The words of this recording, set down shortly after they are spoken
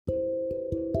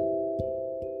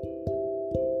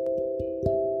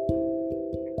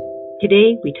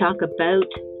Today we talk about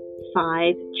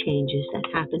 5 changes that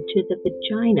happen to the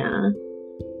vagina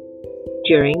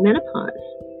during menopause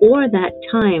or that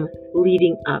time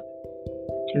leading up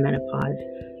to menopause.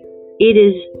 It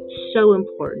is so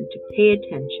important to pay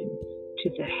attention to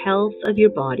the health of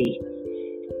your body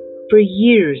for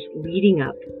years leading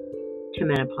up to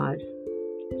menopause.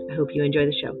 I hope you enjoy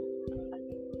the show.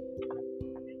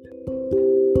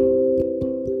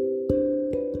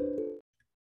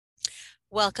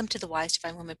 Welcome to the Wise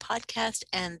Divine Woman podcast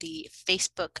and the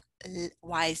Facebook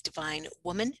Wise Divine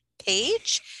Woman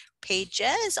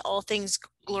pages, all things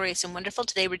glorious and wonderful.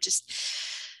 Today we're just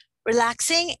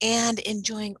relaxing and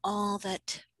enjoying all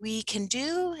that we can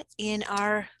do in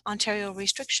our Ontario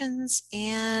restrictions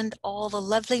and all the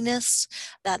loveliness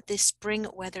that this spring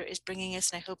weather is bringing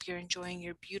us. And I hope you're enjoying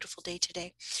your beautiful day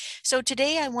today. So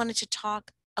today I wanted to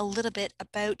talk a little bit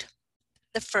about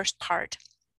the first part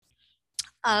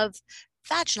of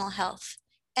vaginal health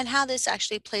and how this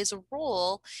actually plays a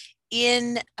role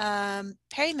in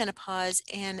perimenopause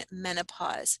and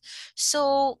menopause.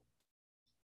 So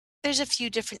there's a few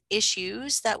different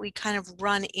issues that we kind of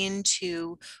run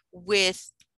into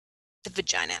with the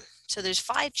vagina. So there's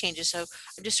 5 changes. So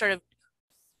I'm just sort of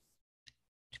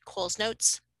Cole's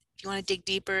notes. If you want to dig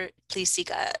deeper, please seek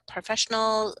a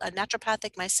professional, a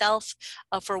naturopathic, myself,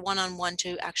 for one-on-one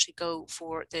to actually go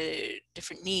for the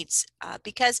different needs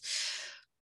because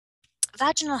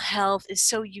vaginal health is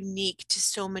so unique to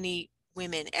so many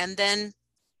women. And then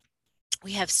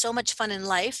we have so much fun in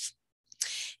life.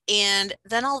 And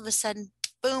then all of a sudden,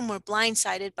 boom, we're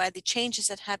blindsided by the changes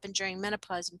that happen during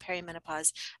menopause and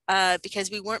perimenopause because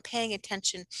we weren't paying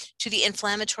attention to the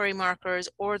inflammatory markers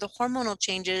or the hormonal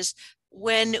changes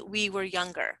when we were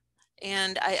younger.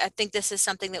 And I think this is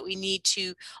something that we need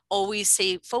to always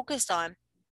stay focused on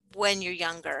when you're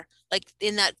younger, like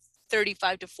in that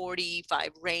 35 to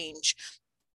 45 range.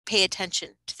 Pay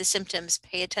attention to the symptoms,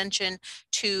 pay attention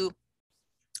to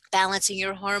balancing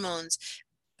your hormones,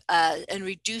 and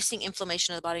reducing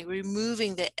inflammation of the body,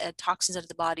 removing the toxins out of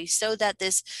the body so that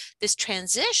this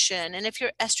transition, and if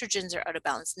your estrogens are out of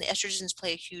balance, and the estrogens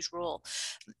play a huge role,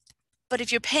 but if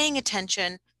you're paying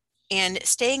attention and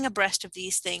staying abreast of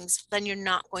these things, then you're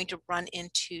not going to run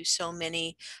into so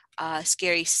many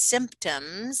scary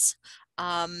symptoms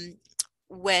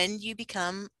when you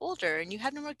become older and you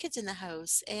have no more kids in the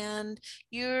house and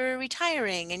you're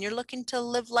retiring and you're looking to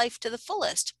live life to the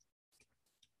fullest.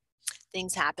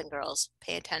 Things happen, girls.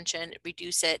 Pay attention,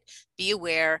 reduce it, be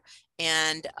aware,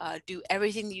 and do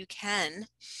everything that you can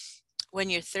when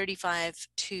you're 35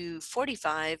 to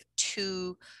 45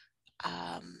 to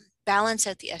balance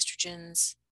out the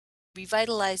estrogens,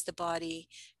 revitalize the body,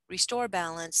 restore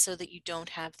balance so that you don't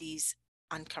have these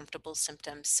uncomfortable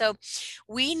symptoms. So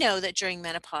we know that during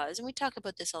menopause, and we talk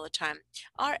about this all the time,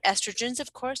 our estrogens,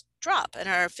 of course, drop, and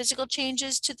our physical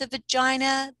changes to the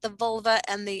vagina, the vulva,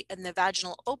 and the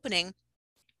vaginal opening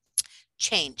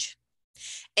change.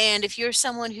 And if you're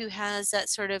someone who has that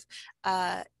sort of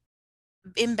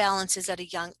imbalances at a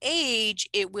young age,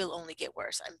 it will only get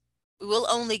worse. It will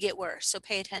only get worse. So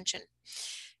pay attention.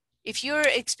 If you're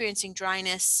experiencing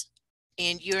dryness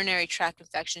and urinary tract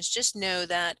infections, just know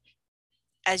that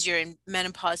as you're in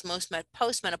menopause, most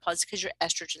post-menopause, because your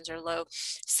estrogens are low.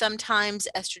 Sometimes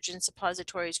estrogen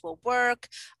suppositories will work.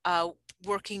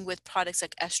 Working with products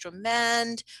like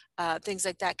Estromend, things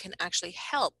like that can actually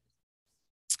help.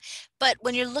 But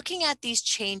when you're looking at these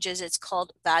changes, it's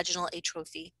called vaginal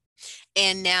atrophy.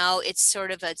 And now it's sort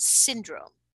of a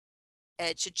syndrome.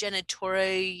 It's a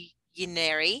genitourinary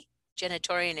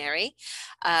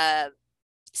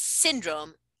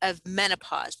syndrome of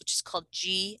menopause, which is called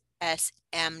GSM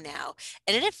now.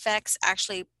 And it affects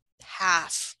actually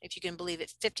half, if you can believe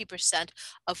it, 50%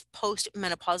 of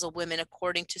postmenopausal women,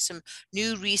 according to some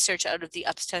new research out of the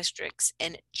obstetrics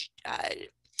and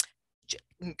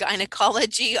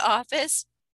gynecology office.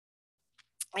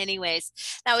 Anyways,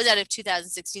 that was out of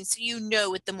 2016.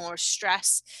 So with the more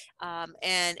stress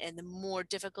and the more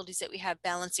difficulties that we have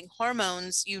balancing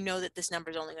hormones, that this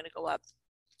number is only going to go up.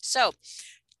 So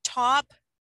top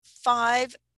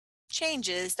 5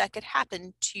 changes that could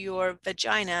happen to your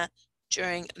vagina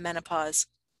during menopause.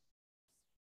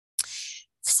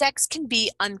 Sex can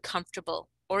be uncomfortable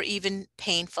or even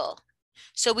painful.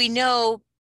 So we know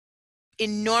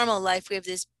in normal life we have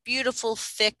this beautiful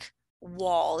thick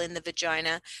wall in the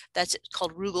vagina that's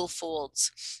called rugal folds,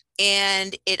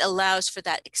 and it allows for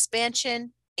that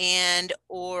expansion and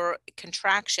or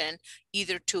contraction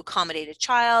either to accommodate a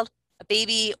child, a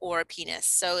baby, or a penis.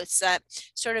 So it's that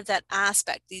sort of that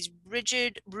aspect. These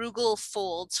rigid rugal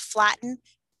folds flatten,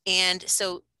 and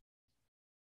so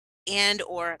and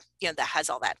or, you know, that has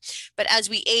all that. But as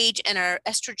we age and our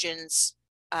estrogens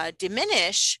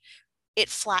diminish, it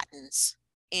flattens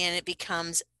and it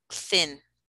becomes thin.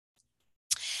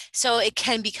 So it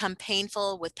can become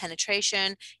painful with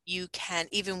penetration. You can,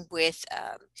 even with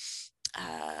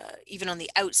even on the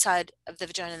outside of the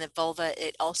vagina and the vulva,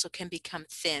 it also can become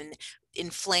thin,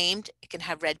 inflamed. It can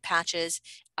have red patches.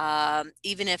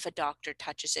 Even if a doctor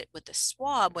touches it with a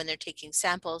swab when they're taking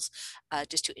samples,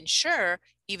 just to ensure,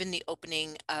 even the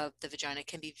opening of the vagina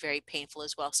can be very painful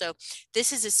as well. So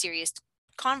this is a serious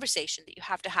conversation that you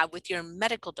have to have with your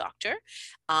medical doctor,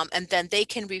 and then they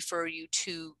can refer you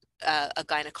to a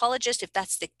gynecologist if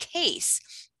that's the case.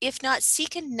 If not,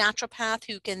 seek a naturopath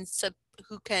who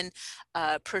can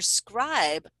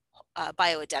prescribe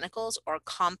bioidenticals or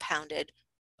compounded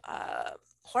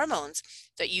hormones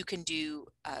that you can do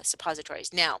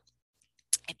suppositories. Now,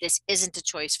 if this isn't a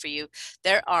choice for you,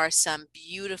 there are some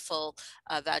beautiful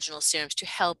vaginal serums to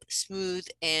help smooth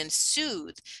and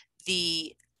soothe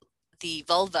the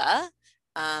vulva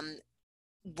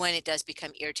when it does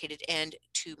become irritated, and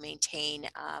to maintain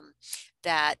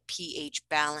that pH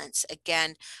balance.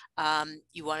 Again,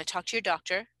 you want to talk to your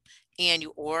doctor, and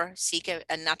or seek a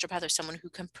naturopath or someone who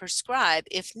can prescribe.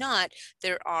 If not,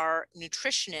 there are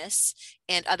nutritionists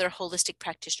and other holistic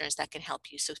practitioners that can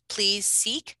help you. So please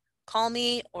call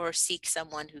me or seek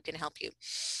someone who can help you.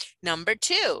 Number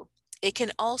 2, it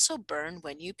can also burn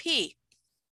when you pee.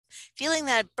 Feeling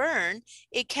that burn,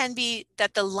 it can be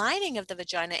that the lining of the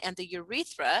vagina and the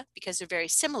urethra, because they're very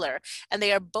similar, and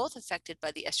they are both affected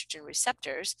by the estrogen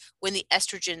receptors, when the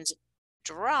estrogens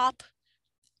drop,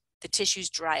 the tissues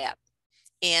dry up.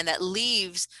 And that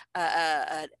leaves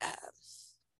a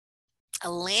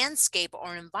landscape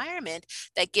or environment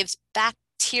that gives bad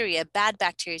bacteria,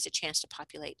 a chance to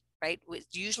populate, right? With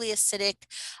usually acidic,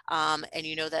 and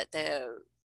you know that the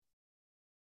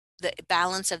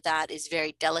balance of that is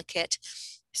very delicate.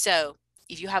 So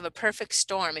if you have a perfect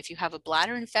storm, if you have a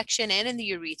bladder infection and in the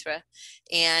urethra,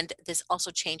 and this also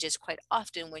changes quite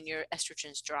often when your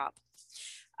estrogens drop.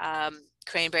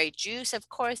 Cranberry juice, of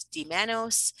course,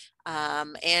 D-mannose,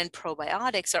 and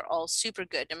probiotics are all super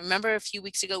good. And remember, a few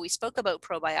weeks ago, we spoke about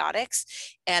probiotics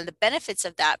and the benefits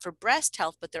of that for breast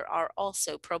health, but there are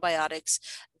also probiotics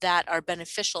that are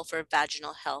beneficial for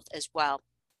vaginal health as well.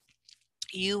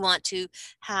 You want to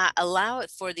allow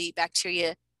it for the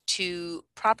bacteria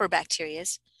proper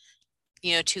bacterias,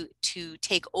 you know, to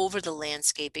take over the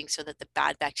landscaping so that the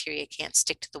bad bacteria can't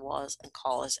stick to the walls and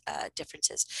cause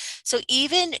differences. So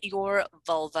even your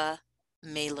vulva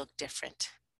may look different.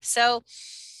 So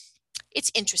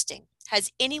it's interesting.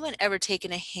 Has anyone ever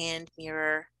taken a hand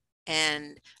mirror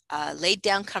and laid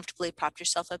down comfortably, propped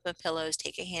yourself up on pillows,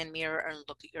 take a hand mirror and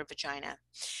look at your vagina?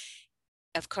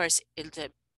 Of course, it's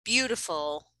a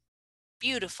beautiful,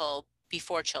 beautiful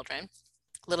before children,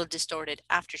 a little distorted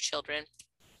after children.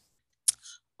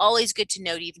 Always good to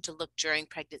note, even to look during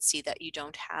pregnancy, that you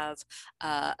don't have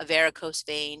a varicose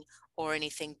vein or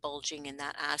anything bulging in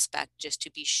that aspect, just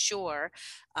to be sure,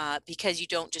 because you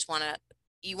don't just want to,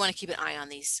 you want to keep an eye on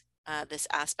this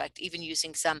aspect, even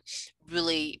using some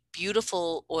really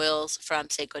beautiful oils from,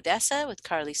 say, Godessa with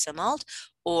Carly Samalt,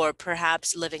 or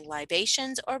perhaps Living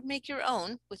Libations, or make your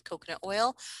own with coconut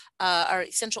oil. Our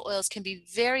essential oils can be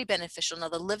very beneficial. Now,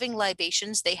 the Living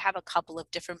Libations, they have a couple of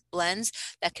different blends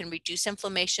that can reduce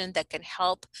inflammation, that can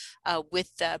help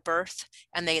with birth,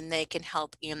 and then they can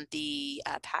help in the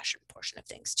passion portion of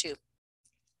things too.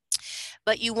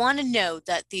 But you want to know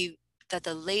that the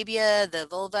labia, the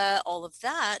vulva, all of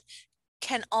that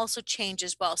can also change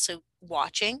as well. So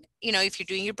watching, you know, if you're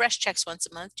doing your breast checks once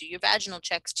a month, do your vaginal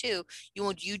checks too.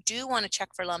 You do want to check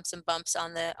for lumps and bumps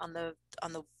on the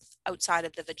outside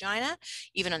of the vagina,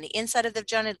 even on the inside of the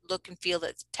vagina. Look and feel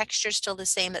that the texture is still the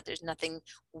same, that there's nothing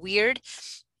weird,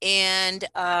 and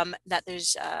that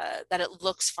there's that it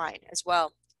looks fine as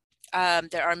well.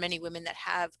 There are many women that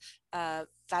have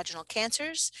vaginal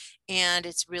cancers, and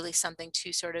it's really something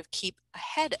to sort of keep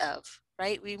ahead of,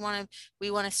 right? We want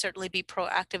to certainly be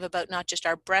proactive about not just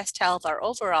our breast health, our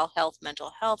overall health,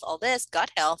 mental health, all this,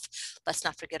 gut health. Let's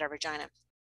not forget our vagina.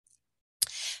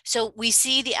 So we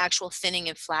see the actual thinning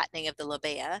and flattening of the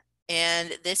labia,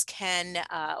 and this can,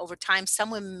 over time,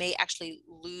 some women may actually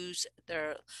lose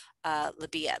their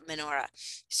labia minora.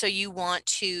 So you want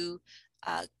to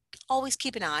always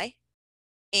keep an eye,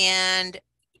 and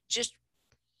just,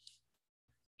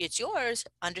 it's yours,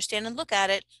 understand and look at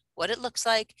it, what it looks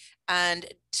like, and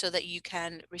so that you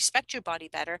can respect your body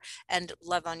better and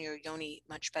love on your yoni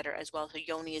much better as well. So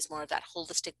yoni is more of that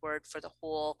holistic word for the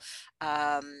whole,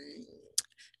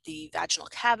 the vaginal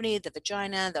cavity, the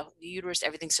vagina, the uterus,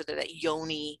 everything, so that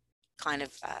yoni kind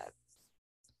of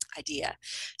idea.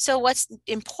 So what's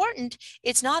important,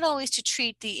 it's not always to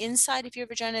treat the inside of your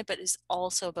vagina, but it's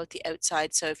also about the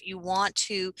outside. So if you want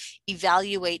to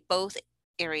evaluate both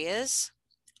areas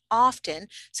often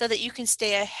so that you can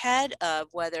stay ahead of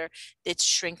whether it's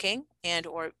shrinking and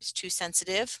or it's too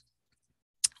sensitive,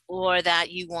 or that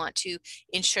you want to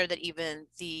ensure that even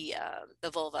the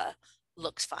vulva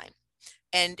looks fine.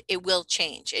 And it will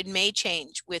change. It may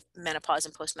change with menopause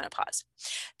and postmenopause.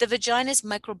 The vagina's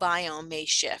microbiome may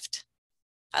shift.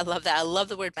 I love that. I love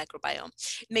the word microbiome.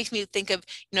 It makes me think of,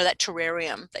 that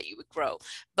terrarium that you would grow.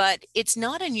 But it's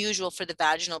not unusual for the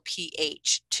vaginal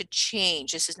pH to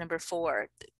change. This is number 4.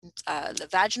 The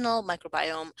vaginal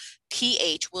microbiome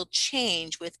pH will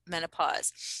change with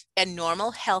menopause. And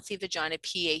normal, healthy vagina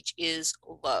pH is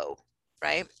low,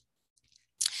 right?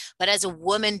 But as a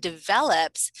woman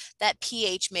develops, that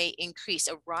pH may increase.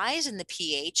 A rise in the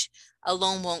pH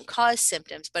alone won't cause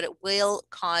symptoms, but it will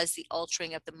cause the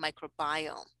altering of the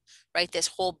microbiome, right? This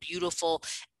whole beautiful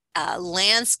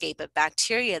landscape of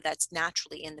bacteria that's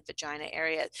naturally in the vagina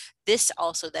area. This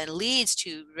also then leads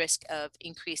to risk of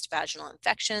increased vaginal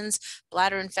infections,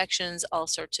 bladder infections, all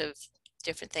sorts of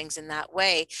different things in that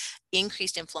way,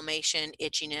 increased inflammation,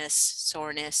 itchiness,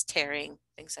 soreness, tearing,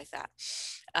 things like that.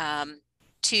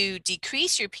 To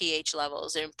decrease your pH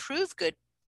levels and improve good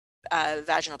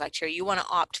vaginal bacteria, you want to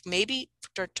opt maybe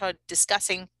for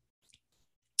discussing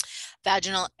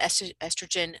vaginal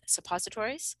estrogen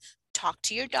suppositories. Talk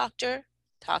to your doctor,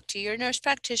 talk to your nurse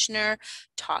practitioner,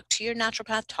 talk to your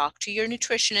naturopath, talk to your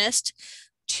nutritionist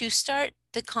to start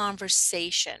the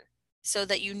conversation so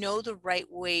that you know the right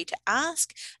way to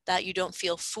ask, that you don't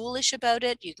feel foolish about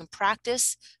it. You can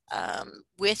practice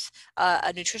with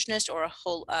a nutritionist or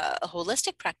a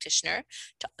holistic practitioner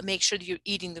to make sure that you're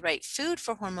eating the right food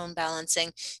for hormone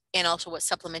balancing, and also what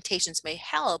supplementations may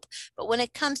help. But when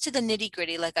it comes to the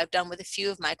nitty-gritty, like I've done with a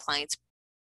few of my clients,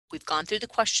 we've gone through the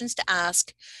questions to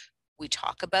ask, we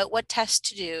talk about what tests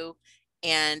to do,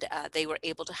 and they were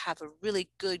able to have a really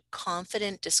good,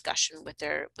 confident discussion with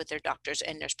their doctors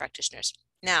and nurse practitioners.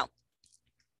 Now,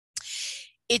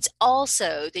 it's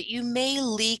also that you may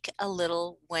leak a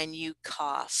little when you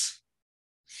cough.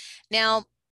 Now,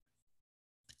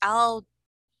 I'll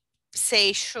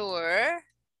say sure,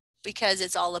 because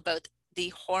it's all about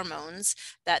the hormones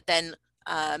that then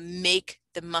make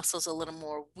the muscles a little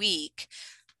more weak,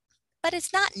 but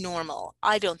it's not normal.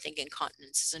 I don't think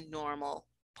incontinence is a normal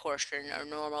portion or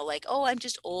normal, like, oh, I'm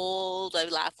just old, I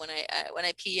laugh when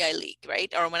I pee, I leak,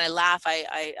 right? Or when I laugh,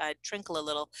 I trinkle a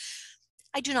little.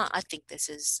 I do not. I think this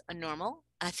is a normal.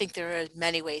 I think there are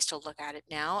many ways to look at it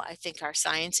now. I think our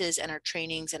sciences and our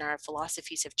trainings and our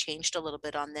philosophies have changed a little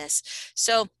bit on this.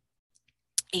 So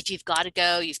if you've got to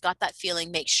go, you've got that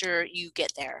feeling, make sure you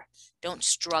get there. Don't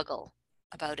struggle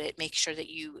about it. Make sure that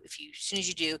as soon as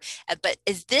you do, but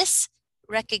is this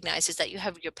recognizes that you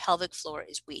have your pelvic floor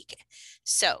is weak.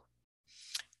 So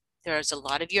there's a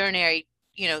lot of urinary,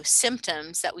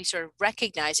 symptoms that we sort of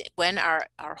recognize when our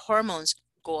hormones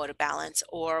go out of balance,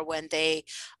 or when they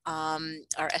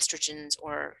our estrogens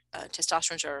or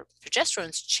testosterone or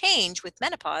progesterones change with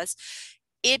menopause.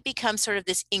 It becomes sort of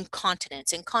this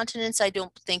incontinence. Incontinence, I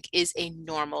don't think, is a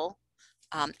normal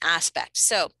aspect.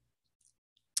 So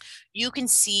you can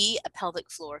see a pelvic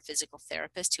floor physical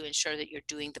therapist to ensure that you're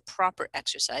doing the proper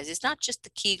exercise. It's not just the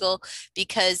Kegel,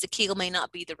 because the Kegel may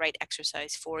not be the right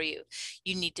exercise for you.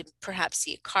 You need to perhaps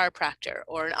see a chiropractor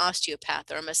or an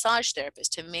osteopath or a massage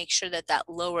therapist to make sure that that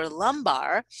lower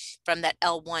lumbar, from that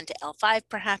L1 to L5,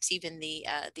 perhaps even the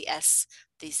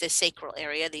sacral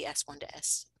area, the S1 to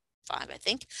S5, I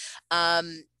think,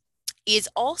 is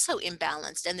also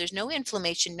imbalanced, and there's no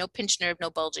inflammation, no pinched nerve, no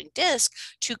bulging disc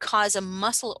to cause a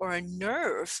muscle or a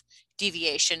nerve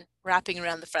deviation wrapping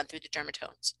around the front through the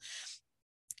dermatomes.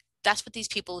 That's what these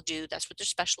people do. That's what they're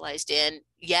specialized in.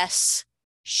 Yes,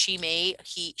 she may,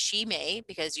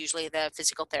 because usually the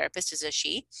physical therapist is a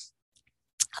she,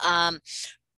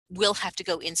 will have to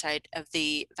go inside of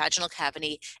the vaginal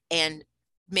cavity and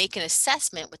make an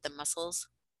assessment with the muscles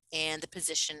and the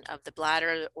position of the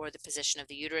bladder or the position of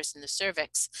the uterus and the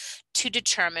cervix to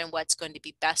determine what's going to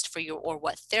be best for you, or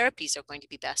what therapies are going to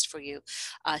be best for you.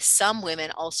 Some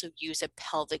women also use a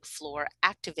pelvic floor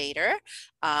activator.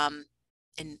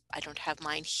 And I don't have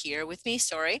mine here with me,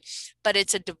 sorry, but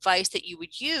it's a device that you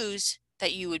would use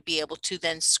that you would be able to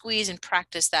then squeeze and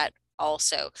practice that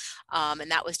also. And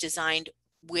that was designed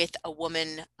with a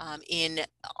woman in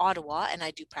Ottawa, and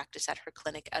I do practice at her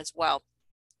clinic as well.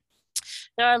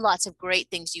 There are lots of great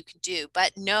things you can do,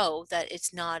 but know that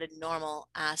it's not a normal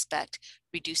aspect.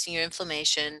 Reducing your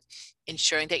inflammation,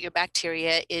 ensuring that your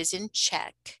bacteria is in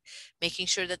check, making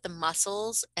sure that the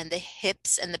muscles and the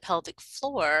hips and the pelvic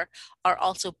floor are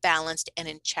also balanced and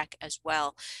in check as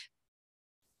well.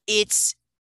 It's,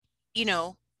 you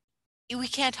know, we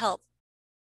can't help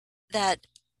that,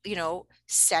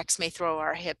 sex may throw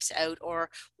our hips out, or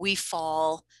we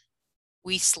fall,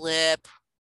 we slip,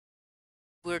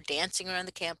 we're dancing around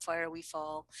the campfire, we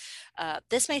fall.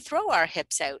 This may throw our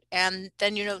hips out, and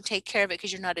then you don't take care of it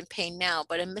because you're not in pain now,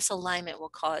 but a misalignment will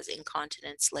cause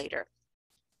incontinence later.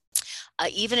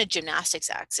 Even a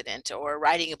gymnastics accident or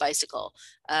riding a bicycle,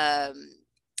 and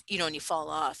you fall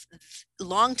off a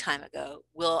long time ago,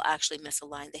 will actually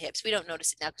misalign the hips. We don't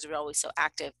notice it now because we're always so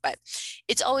active, but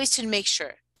it's always to make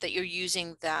sure that you're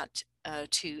using that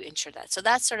to ensure that. So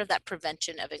that's sort of that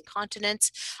prevention of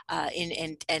incontinence,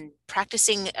 and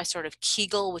practicing a sort of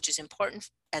Kegel, which is important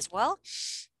as well,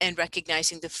 and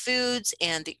recognizing the foods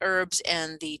and the herbs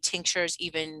and the tinctures.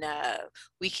 Even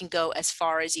we can go as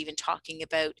far as even talking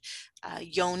about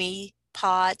yoni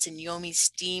pots and yoni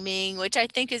steaming, which I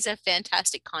think is a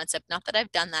fantastic concept. Not that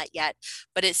I've done that yet,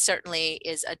 but it certainly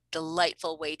is a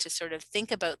delightful way to sort of think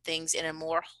about things in a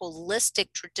more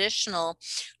holistic, traditional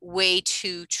way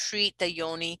to treat the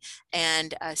yoni,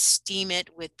 and steam it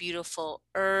with beautiful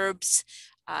herbs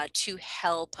to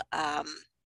help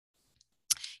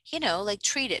like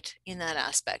treat it in that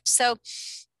aspect. So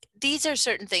these are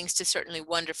certain things to certainly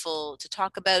wonderful to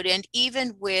talk about. And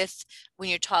even with when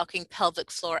you're talking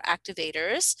pelvic floor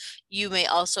activators, you may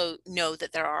also know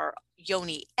that there are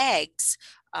yoni eggs,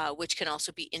 which can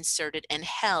also be inserted and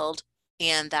held,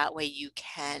 and that way you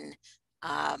can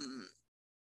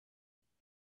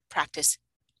practice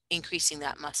increasing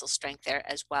that muscle strength there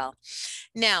as well.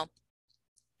 Now,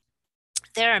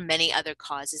 there are many other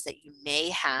causes that you may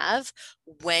have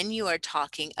when you are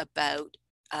talking about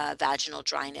vaginal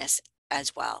dryness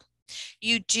as well.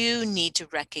 You do need to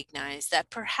recognize that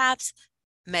perhaps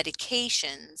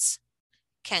medications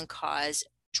can cause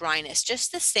dryness,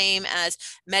 just the same as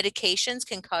medications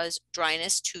can cause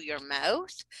dryness to your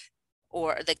mouth,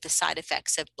 or like the side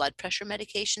effects of blood pressure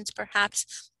medications,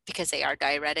 perhaps because they are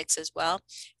diuretics as well,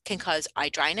 can cause eye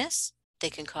dryness. They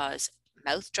can cause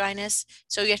mouth dryness.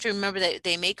 So you have to remember that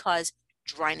they may cause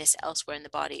dryness elsewhere in the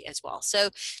body as well. So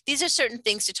these are certain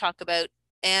things to talk about,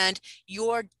 and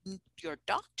your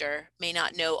doctor may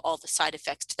not know all the side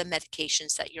effects to the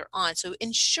medications that you're on. So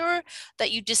ensure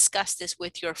that you discuss this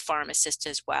with your pharmacist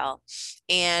as well,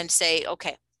 and say,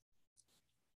 okay,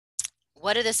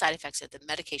 what are the side effects of the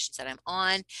medications that I'm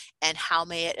on, and how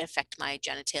may it affect my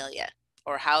genitalia,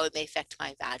 or how it may affect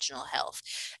my vaginal health?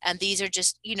 And these are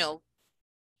just,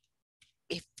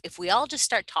 if we all just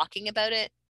start talking about it,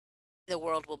 the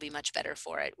world will be much better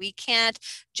for it. We can't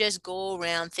just go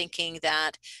around thinking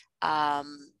that,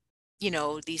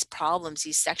 these problems,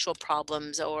 these sexual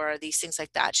problems, or these things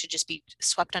like that should just be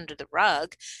swept under the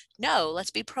rug. No,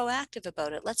 let's be proactive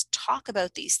about it. Let's talk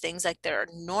about these things like they're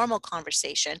a normal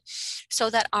conversation, so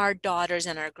that our daughters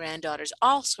and our granddaughters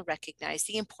also recognize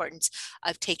the importance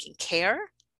of taking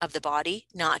care of the body,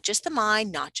 not just the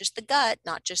mind, not just the gut,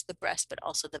 not just the breast, but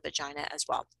also the vagina as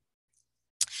well.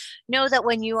 Know that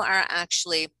when you are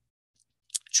actually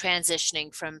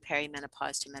transitioning from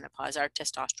perimenopause to menopause, our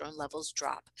testosterone levels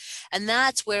drop. And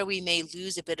that's where we may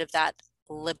lose a bit of that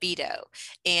libido,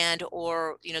 and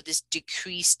or this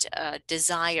decreased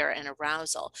desire and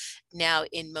arousal. Now,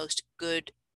 in most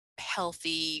good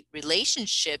healthy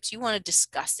relationships, you want to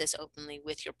discuss this openly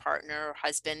with your partner or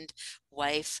husband,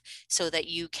 wife, so that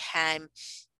you can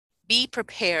be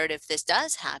prepared if this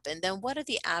does happen. Then what are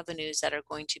the avenues that are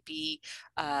going to be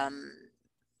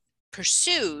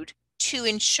pursued to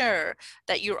ensure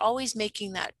that you're always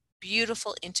making that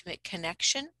beautiful, intimate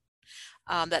connection,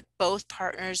 that both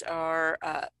partners are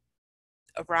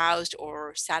aroused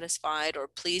or satisfied or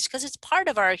pleased, because it's part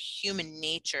of our human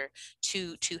nature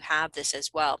to have this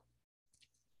as well.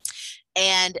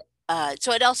 And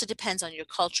so it also depends on your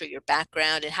culture, your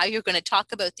background, and how you're going to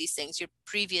talk about these things, your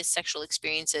previous sexual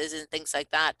experiences and things like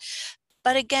that.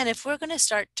 But again, if we're going to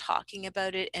start talking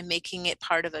about it and making it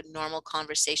part of a normal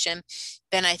conversation,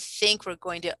 then I think we're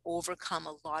going to overcome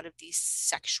a lot of these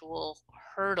sexual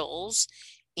hurdles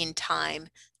in time,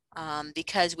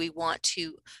 because we want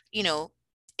to,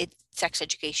 sex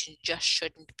education just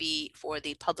shouldn't be for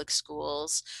the public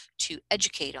schools to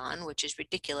educate on, which is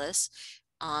ridiculous.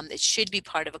 It should be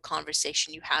part of a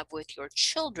conversation you have with your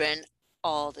children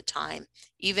all the time,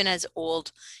 even into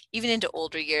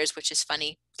older years, which is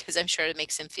funny because I'm sure it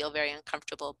makes them feel very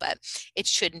uncomfortable, but it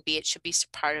shouldn't be. It should be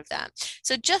part of that.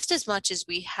 So just as much as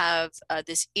we have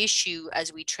this issue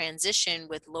as we transition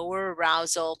with lower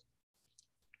arousal,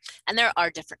 and there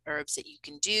are different herbs that you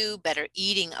can do, better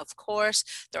eating, of course.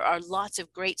 There are lots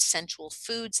of great sensual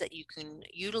foods that you can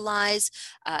utilize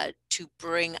to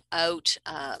bring out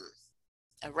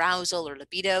arousal or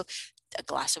libido. A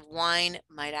glass of wine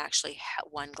might actually have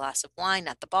one glass of wine,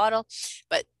 not the bottle,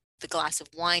 but the glass of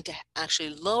wine to actually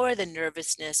lower the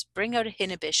nervousness, bring out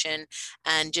inhibition,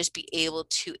 and just be able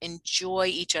to enjoy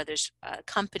each other's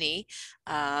company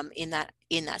in that.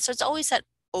 So it's always that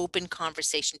open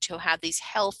conversation to have these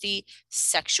healthy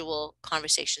sexual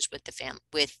conversations with the family,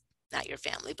 with not your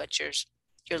family, but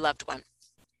your loved one.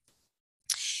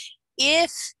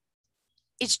 If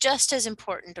it's just as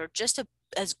important or just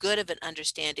as good of an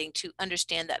understanding to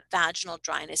understand that vaginal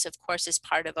dryness, of course, is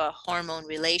part of a hormone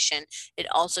relation. It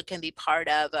also can be part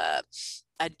of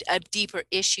a deeper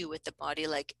issue with the body,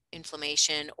 like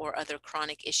inflammation or other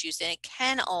chronic issues. And it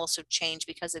can also change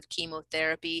because of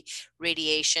chemotherapy,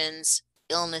 radiations,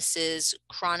 illnesses,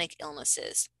 chronic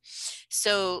illnesses.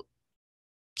 So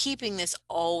keeping this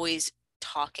always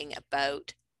talking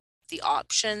about the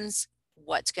options,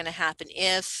 what's going to happen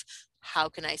if, how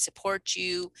can I support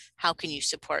you, how can you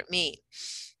support me?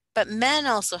 But men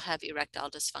also have erectile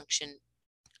dysfunction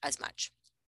as much.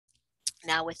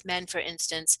 Now with men, for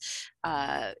instance,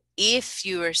 if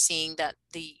you are seeing that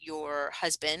your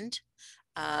husband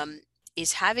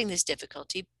is having this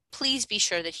difficulty, please be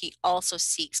sure that he also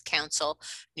seeks counsel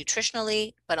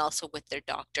nutritionally, but also with their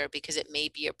doctor, because it may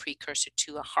be a precursor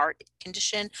to a heart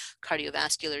condition,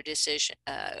 cardiovascular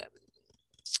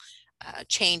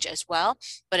change as well,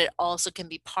 but it also can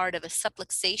be part of a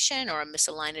subluxation or a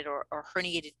misaligned or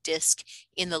herniated disc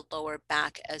in the lower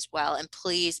back as well. And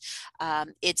please,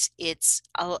 it's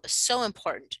so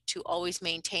important to always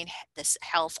maintain this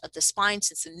health of the spine,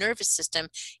 since the nervous system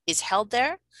is held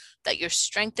there, that you're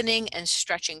strengthening and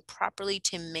stretching properly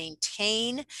to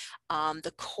maintain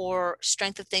the core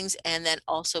strength of things, and then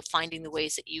also finding the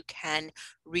ways that you can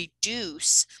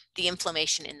reduce the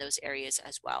inflammation in those areas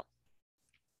as well.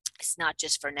 It's not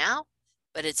just for now,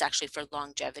 but it's actually for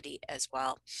longevity as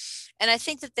well. And I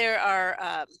think that there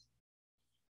are,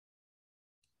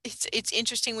 it's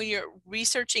interesting when you're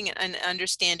researching and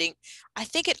understanding. I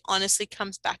think it honestly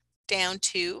comes back down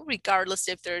to, regardless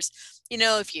if there's,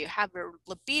 if you have a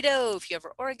libido, if you have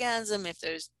an orgasm, if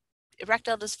there's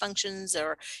erectile dysfunctions,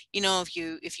 or,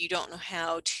 if you don't know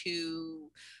how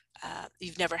to,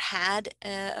 you've never had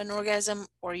an orgasm,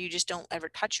 or you just don't ever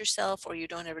touch yourself, or you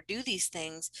don't ever do these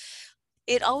things,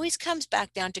 it always comes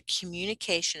back down to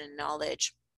communication and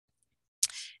knowledge.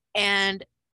 And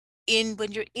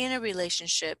when you're in a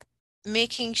relationship,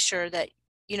 making sure that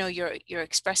you're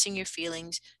expressing your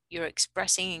feelings, you're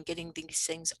expressing and getting these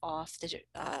things off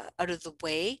out of the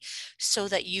way, so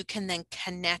that you can then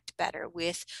connect better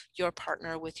with your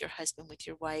partner, with your husband, with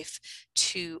your wife,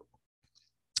 to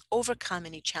overcome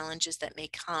any challenges that may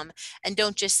come. And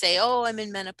don't just say, oh, I'm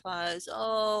in menopause,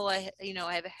 oh, I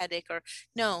have a headache, or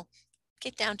no,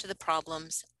 get down to the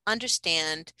problems,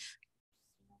 understand,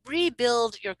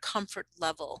 rebuild your comfort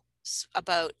level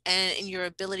about and your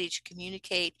ability to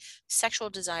communicate sexual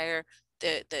desire,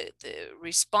 the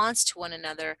response to one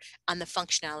another, and the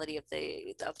functionality of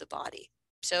the body.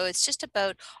 So it's just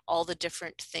about all the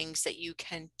different things that you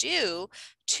can do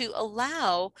to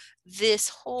allow this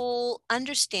whole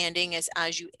understanding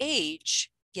as you age.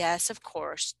 Yes, of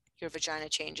course, your vagina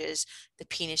changes, the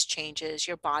penis changes,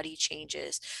 your body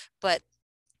changes, but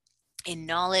in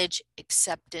knowledge,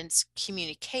 acceptance,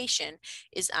 communication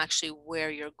is actually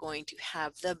where you're going to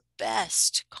have the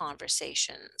best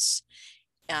conversations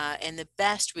and the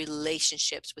best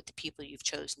relationships with the people you've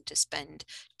chosen to spend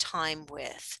time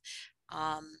with.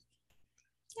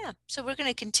 Yeah, so we're going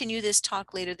to continue this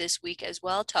talk later this week as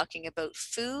well, talking about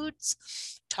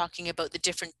foods, talking about the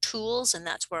different tools, and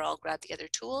that's where I'll grab the other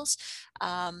tools,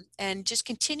 and just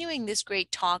continuing this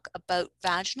great talk about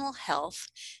vaginal health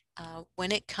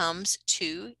when it comes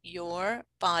to your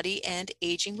body and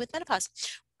aging with menopause.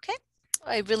 Okay,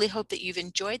 I really hope that you've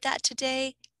enjoyed that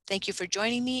today. Thank you for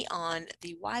joining me on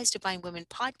the Wise Divine Woman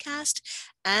podcast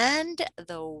and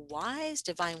the Wise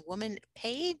Divine Woman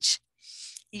page.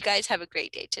 You guys have a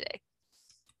great day today.